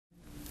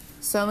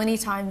So many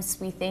times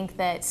we think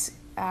that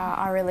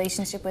our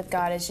relationship with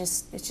God is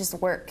just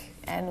work,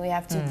 and we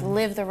have to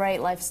live the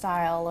right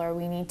lifestyle, or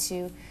we need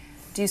to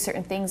do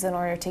certain things in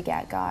order to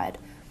get God.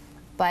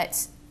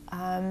 But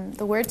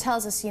the Word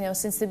tells us,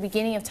 since the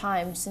beginning of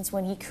time, since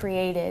when He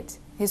created,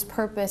 His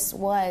purpose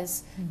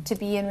was to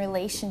be in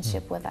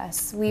relationship with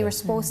us. We were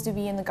supposed to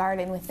be in the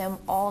garden with Him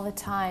all the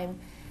time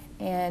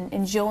and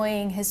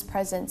enjoying His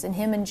presence and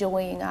Him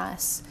enjoying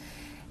us.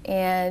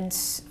 And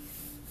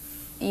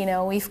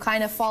we've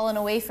kind of fallen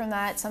away from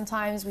that.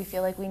 Sometimes we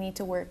feel like we need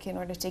to work in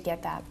order to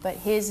get that. But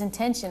His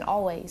intention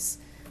always,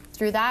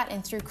 through that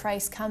and through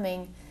Christ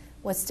coming,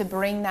 was to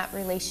bring that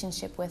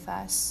relationship with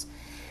us.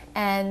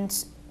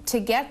 And to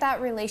get that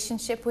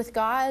relationship with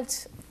God,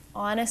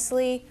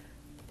 honestly,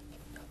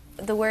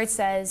 the Word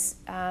says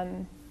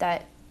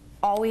that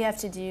all we have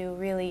to do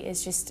really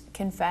is just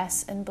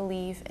confess and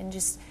believe and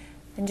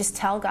just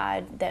tell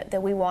God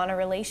that we want a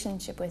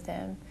relationship with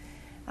Him.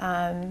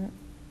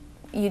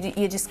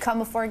 You just come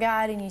before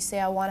God and you say,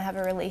 I want to have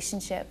a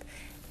relationship.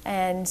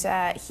 And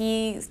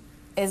He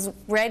is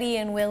ready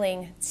and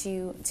willing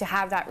to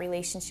have that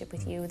relationship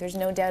with you. There's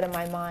no doubt in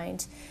my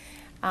mind.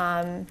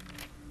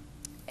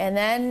 And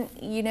then,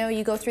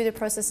 you go through the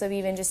process of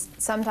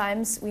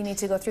sometimes we need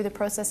to go through the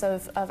process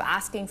of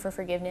asking for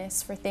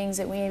forgiveness for things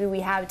that maybe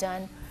we have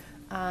done.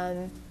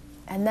 And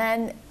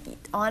then,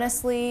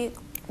 honestly,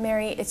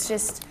 Mary, it's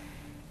just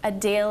a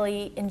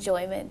daily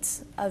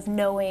enjoyment of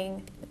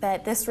knowing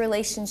that this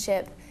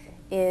relationship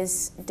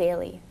is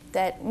daily.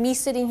 That me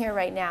sitting here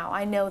right now,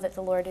 I know that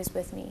the Lord is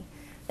with me.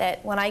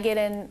 That when I get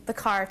in the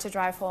car to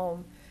drive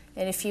home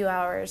in a few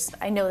hours,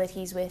 I know that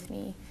He's with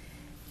me.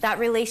 That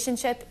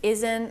relationship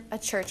isn't a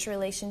church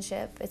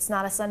relationship. It's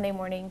not a Sunday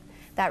morning.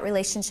 That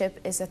relationship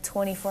is a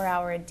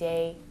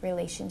 24-hour-a-day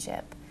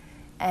relationship.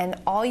 And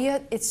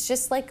it's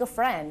just like a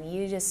friend.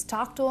 You just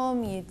talk to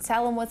Him, you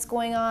tell Him what's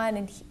going on,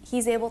 and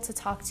He's able to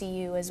talk to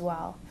you as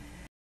well.